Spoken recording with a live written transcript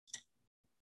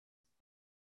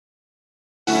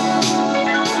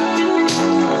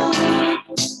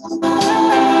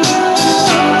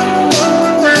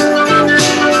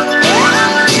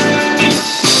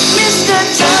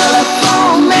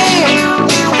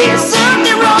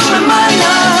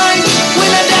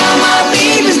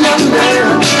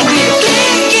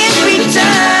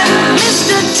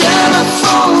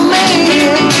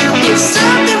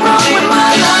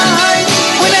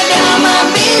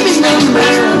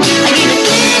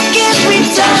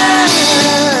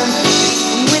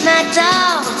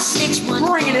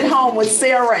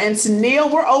And Tennille,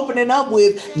 we're opening up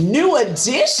with New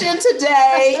Edition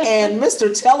today and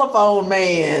Mr. Telephone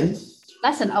Man.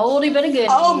 That's an oldie but a goodie.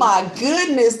 Oh my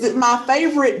goodness, my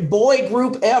favorite boy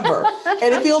group ever.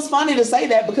 And it feels funny to say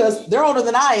that because they're older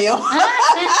than I am.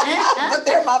 But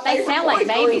they're my favorite. They sound like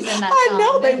babies in that song. I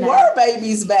know they were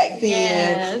babies back then.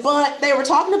 Yes. But they were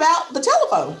talking about the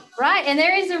telephone. Right. And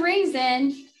there is a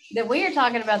reason that we are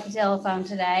talking about the telephone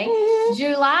today. Mm-hmm.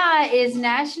 July is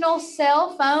National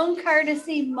Cell Phone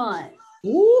Courtesy Month.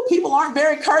 Ooh, people aren't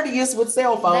very courteous with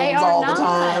cell phones all the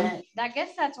time. I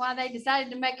guess that's why they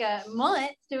decided to make a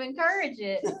month to encourage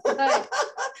it. But,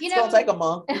 it's going to take a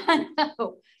month. I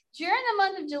know. During the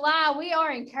month of July, we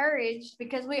are encouraged,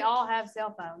 because we all have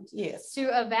cell phones, yes, to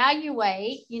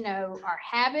evaluate, our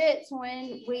habits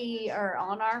when we are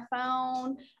on our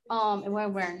phone, and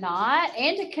when we're not,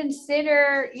 and to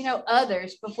consider,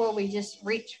 others before we just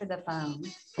reach for the phone.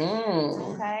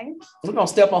 Okay. We're going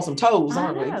to step on some toes,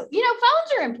 aren't we?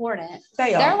 Phones are important.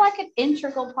 They're like an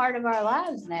integral part of our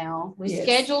lives now. We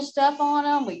schedule stuff on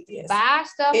them. We buy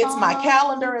stuff It's on my them.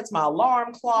 calendar. It's my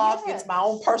alarm clock. It's my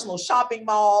own personal shopping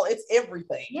mall. It's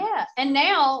everything. Yeah. And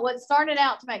now what started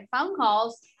out to make phone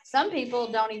calls, some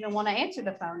people don't even want to answer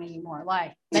the phone anymore.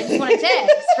 Like, they just want to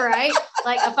text, right?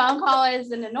 Like, a phone call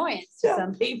is an annoyance to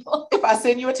some people. If I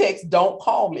send you a text, don't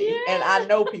call me. Yeah. And I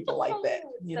know people like that.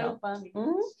 So funny.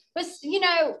 Mm-hmm. But,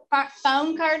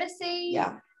 phone courtesy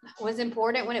was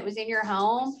important when it was in your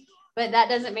home. But that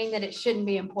doesn't mean that it shouldn't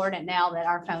be important now that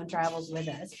our phone travels with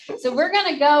us. So we're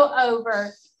going to go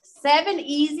over 7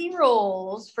 easy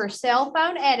rules for cell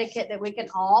phone etiquette that we can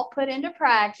all put into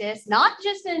practice, not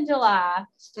just in July,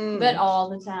 but all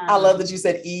the time. I love that you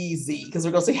said easy, because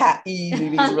we're going to see how easy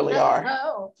these really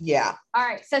are. Yeah. All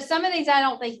right. So some of these I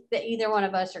don't think that either one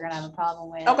of us are going to have a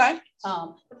problem with. Okay.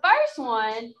 The first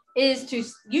one is to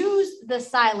use the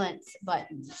silence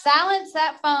button. Silence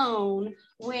that phone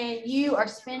when you are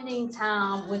spending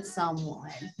time with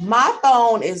someone. My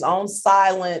phone is on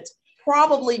silent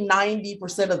probably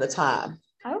 90% of the time.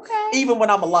 Okay. Even when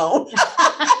I'm alone.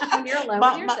 When you're alone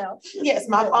with yourself. Yes,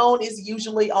 my phone is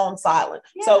usually on silent.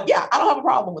 Yeah. So I don't have a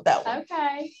problem with that one.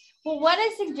 Okay. Well, what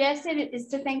is suggested is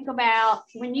to think about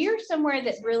when you're somewhere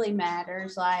that really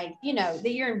matters, like,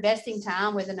 that you're investing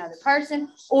time with another person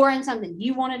or in something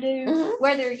you want to do,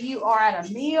 whether you are at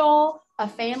a meal, a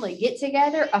family get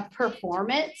together, a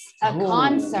performance, a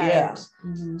concert,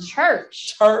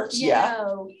 church.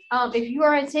 If you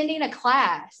are attending a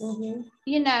class,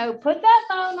 put that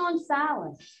phone on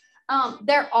silent.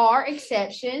 There are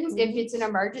exceptions. If it's an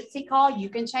emergency call, you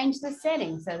can change the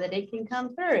settings so that it can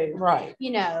come through. Right.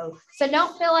 So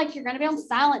don't feel like you're going to be on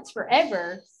silence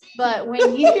forever. But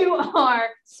when you are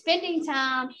spending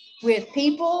time with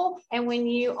people and when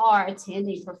you are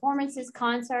attending performances,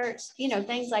 concerts,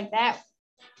 things like that,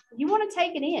 you want to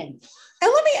take it in.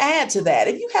 And let me add to that.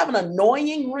 If you have an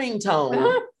annoying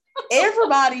ringtone,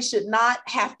 everybody should not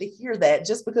have to hear that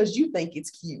just because you think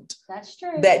it's cute. That's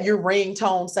true. That your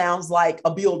ringtone sounds like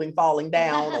a building falling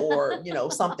down or,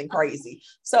 something crazy.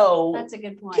 So that's a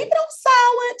good point. Keep it on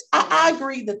silent. I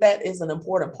agree that is an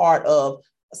important part of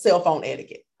cell phone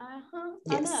etiquette.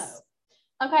 Yes. I know.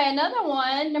 Okay. Another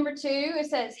one, number 2, it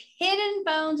says hidden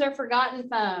phones or forgotten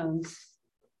phones.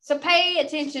 So pay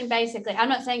attention, basically. I'm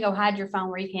not saying go hide your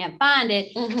phone where you can't find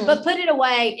it, but put it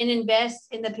away and invest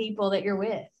in the people that you're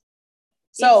with.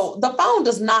 So the phone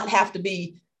does not have to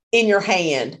be in your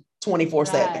hand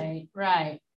 24/7.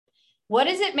 Right. What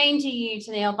does it mean to you,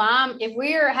 Tennille, if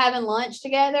we're having lunch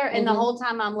together and the whole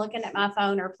time I'm looking at my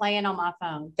phone or playing on my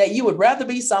phone? That you would rather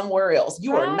be somewhere else.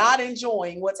 You are not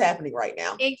enjoying what's happening right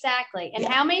now. Exactly. And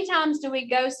how many times do we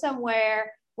go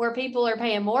somewhere where people are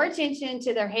paying more attention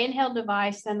to their handheld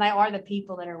device than they are the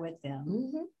people that are with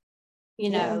them?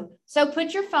 So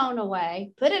put your phone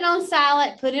away, put it on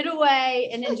silent, put it away,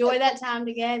 and enjoy that time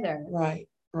together. Right.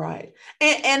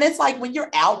 And it's like when you're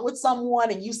out with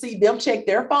someone and you see them check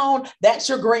their phone, that's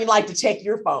your green light to check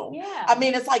your phone. Yeah. I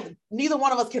mean, it's like neither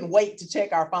one of us can wait to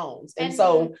check our phones. And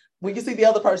so when you see the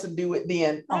other person do it,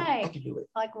 then I can do it.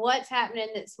 Like, what's happening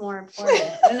that's more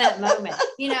important in that moment?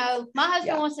 My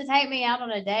husband wants to take me out on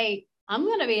a date. I'm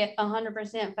going to be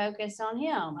 100% focused on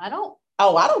him. I don't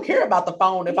care about the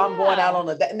phone if I'm going out on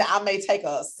a date. I may take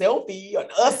a selfie or an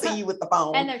ussy with the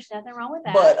phone. And there's nothing wrong with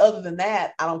that. But other than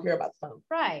that, I don't care about the phone.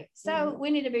 Right. So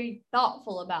we need to be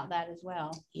thoughtful about that as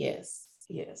well. Yes.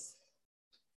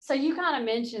 So you kind of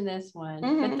mentioned this one,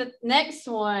 but the next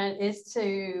one is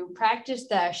to practice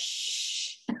the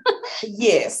shh.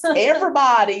 Yes.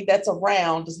 Everybody that's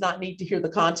around does not need to hear the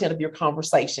content of your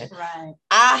conversation. Right.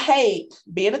 I hate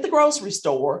being at the grocery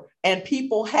store and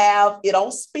people have it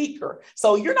on speaker.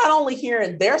 So you're not only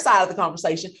hearing their side of the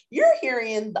conversation, you're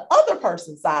hearing the other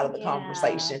person's side of the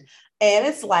conversation. And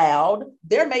it's loud.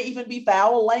 There may even be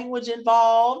foul language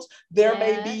involved. There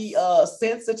may be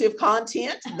sensitive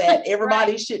content that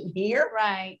everybody shouldn't hear.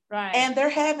 Right. And they're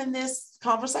having this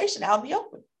conversation out in the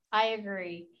open. I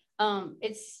agree.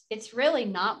 It's really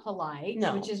not polite,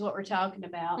 which is what we're talking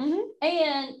about.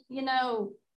 And, you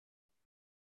know,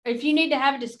 if you need to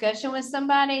have a discussion with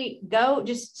somebody, go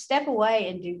just step away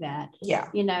and do that. Yeah.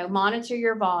 You know, monitor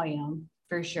your volume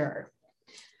for sure.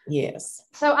 Yes.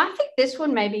 So I think this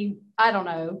one may be, I don't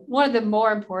know, one of the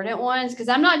more important ones, because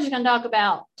I'm not just going to talk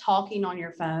about talking on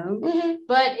your phone,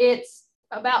 but it's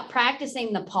about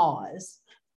practicing the pause.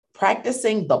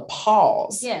 Practicing the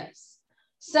pause. Yes.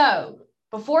 So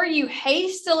before you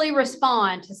hastily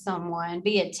respond to someone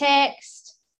via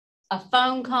text, a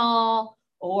phone call,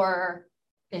 or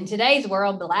in today's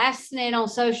world, blasting it on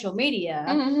social media,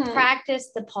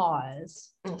 practice the pause.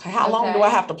 Okay. How long do I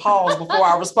have to pause before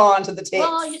I respond to the text?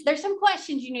 Well, there's some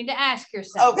questions you need to ask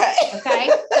yourself. Okay.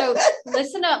 So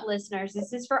listen up, listeners.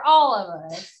 This is for all of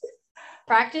us.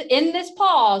 Practice in this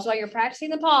pause while you're practicing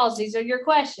the pause. These are your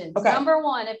questions. Okay. Number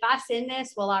 1, if I send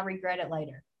this, will I regret it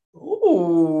later?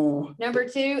 Ooh. Number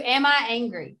 2, am I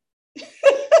angry?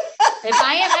 If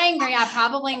I am angry, I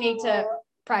probably need to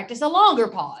practice a longer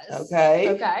pause.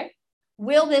 Okay.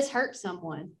 Will this hurt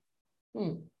someone?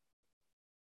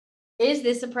 Is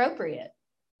this appropriate?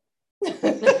 And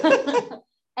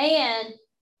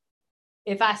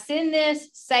if I send this,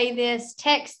 say this,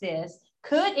 text this,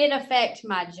 could it affect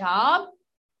my job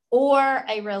or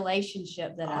a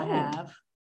relationship that I have?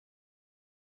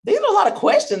 These are a lot of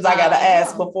questions I got to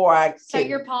ask before I. So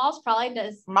your pause probably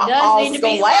does. My pause is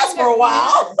going to last for a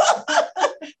while. Yeah.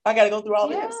 I got to go through all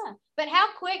this. But how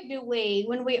quick do we,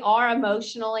 when we are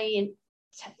emotionally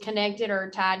connected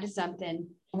or tied to something,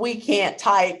 we can't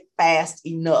type fast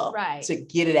enough to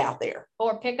get it out there,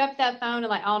 or pick up that phone and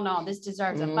like, oh no, this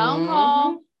deserves a phone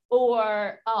call,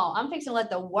 or oh, I'm fixing to let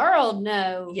the world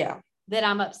know that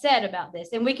I'm upset about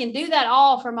this. And we can do that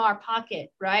all from our pocket,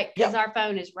 right? Because our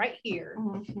phone is right here.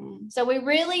 So we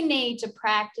really need to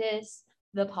practice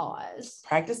the pause.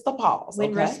 Practice the pause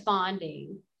when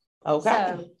responding. Okay.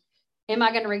 So am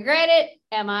I going to regret it?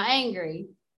 Am I angry?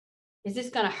 Is this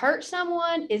going to hurt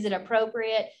someone? Is it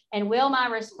appropriate? And will my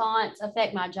response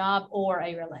affect my job or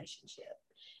a relationship?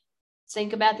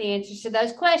 Think about the answers to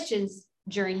those questions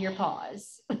during your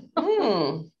pause.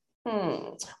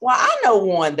 Well, I know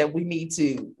one that we need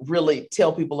to really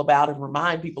tell people about and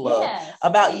remind people of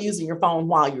about using your phone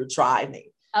while you're driving.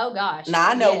 Oh gosh. Now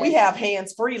I know we have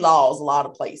hands-free laws a lot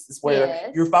of places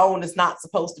where your phone is not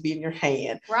supposed to be in your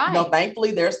hand. Right. You know,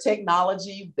 thankfully there's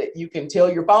technology that you can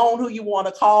tell your phone who you want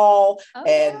to call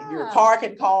and your car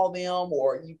can call them,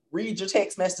 or you read your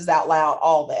text messages out loud,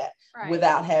 all that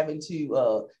without having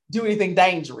to do anything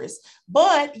dangerous.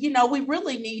 But, you know, we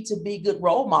really need to be good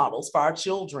role models for our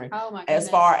children as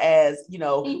far as, you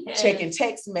know, checking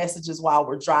text messages while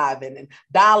we're driving and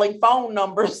dialing phone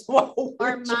numbers while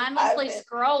we're mindlessly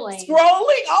scrolling.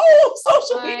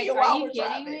 Social media while we're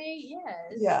driving. Are you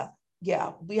kidding me?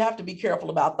 Yeah. We have to be careful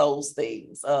about those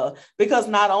things because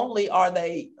not only are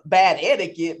they bad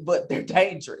etiquette, but they're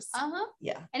dangerous.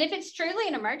 Yeah. And if it's truly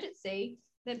an emergency,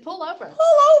 then pull over.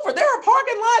 There are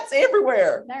parking lots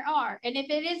everywhere. There are. And if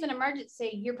it is an emergency,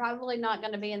 you're probably not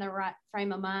going to be in the right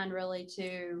frame of mind really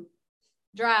to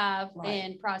drive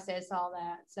and process all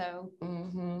that. So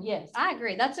yes, I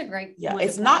agree. That's a great one.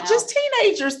 It's not just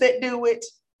teenagers that do it.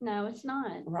 No, it's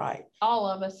not. Right. All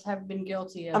of us have been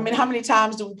guilty of it. I mean, how many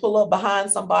times do we pull up behind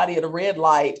somebody at a red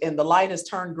light and the light has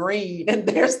turned green and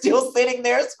they're still sitting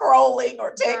there scrolling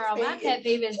or texting? Girl, my pet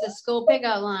peeve is the school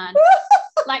pickup line.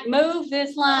 Like, move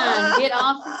this line, get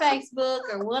off of Facebook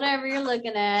or whatever you're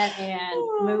looking at and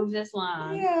move this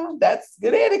line. Yeah, that's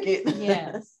good etiquette.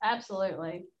 Yes,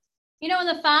 absolutely. You know, and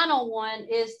the final one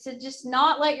is to just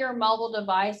not let your mobile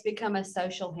device become a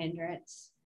social hindrance.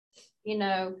 You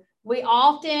know, we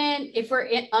often, if we're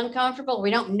uncomfortable, we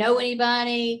don't know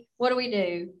anybody, what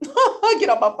do? Get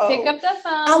on my phone. Pick up the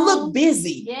phone. I look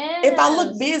busy. Yes. If I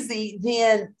look busy,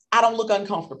 then I don't look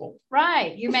uncomfortable.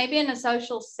 Right. You may be in a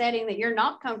social setting that you're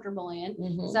not comfortable in.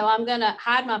 So I'm going to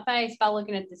hide my face by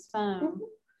looking at this phone.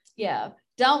 Yeah.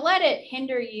 Don't let it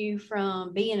hinder you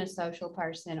from being a social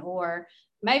person, or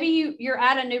maybe you're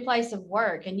at a new place of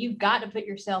work and you've got to put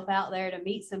yourself out there to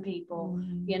meet some people,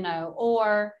 you know,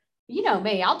 or, you know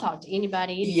me, I'll talk to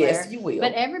anybody anywhere. Yes, you will.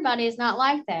 But everybody is not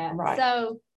like that. Right.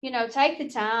 So, you know, take the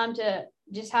time to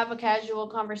just have a casual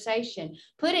conversation.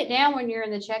 Put it down when you're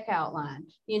in the checkout line.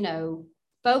 You know,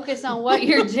 focus on what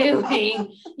you're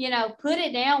doing, put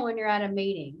it down when you're at a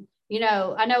meeting.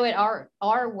 I know at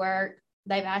our work,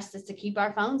 they've asked us to keep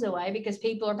our phones away because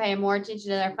people are paying more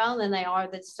attention to their phone than they are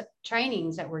the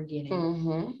trainings that we're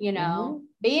getting.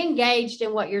 Be engaged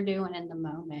in what you're doing in the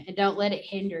moment and don't let it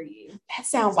hinder you. That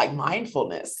sounds like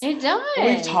mindfulness. It does.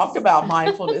 We've talked about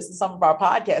mindfulness in some of our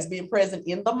podcasts, being present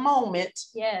in the moment.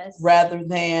 Yes. Rather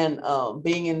than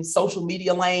being in social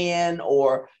media land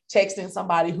or texting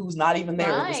somebody who's not even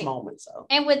there at this moment. So,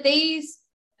 and with these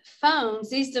phones,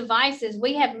 these devices,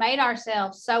 we have made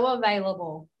ourselves so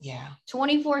available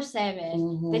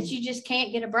 24/7 that you just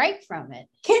can't get a break from it.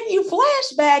 Can you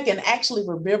flash back and actually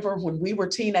remember when we were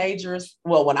teenagers?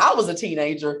 Well, when I was a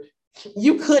teenager,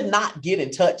 you could not get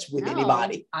in touch with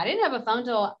anybody. I didn't have a phone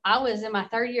till I was in my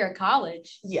third year of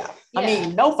college. Yeah. I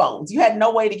mean, no phones. You had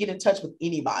no way to get in touch with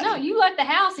anybody. No, you left the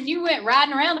house and you went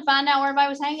riding around to find out where everybody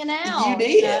was hanging out. You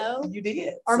did. You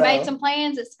did. Or made some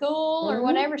plans at school or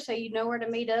whatever, so you know where to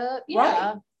meet up.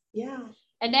 Yeah. Right. Yeah.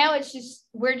 And now it's just,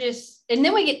 and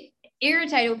then we get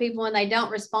irritated with people when they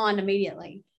don't respond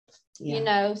immediately.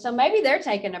 Yeah. So maybe they're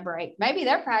taking a break. Maybe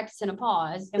they're practicing a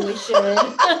pause, and we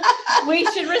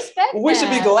should respect we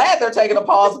should be glad they're taking a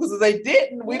pause, because if they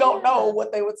didn't, we don't know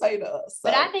what they would say to us. So.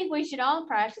 But I think we should all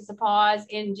practice a pause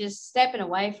and just stepping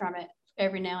away from it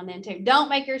every now and then too. Don't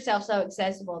make yourself so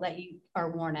accessible that you are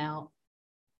worn out.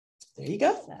 There you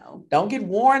go. So don't get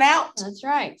worn out. That's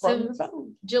right. From your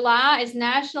phone. July is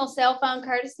National Cell Phone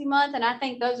Courtesy Month, and I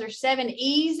think those are 7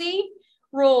 easy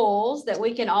rules that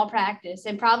we can all practice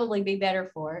and probably be better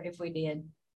for if we did.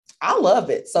 I love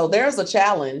it. So there's a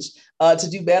challenge to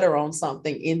do better on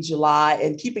something in July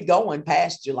and keep it going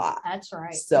past July. That's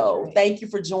right. So thank you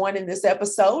for joining this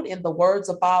episode. In the words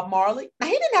of Bob Marley, now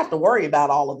he didn't have to worry about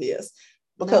all of this,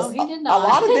 because a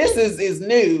lot of this is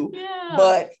new,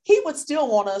 but he would still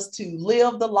want us to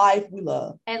live the life we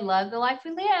love. And love the life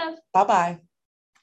we live. Bye-bye.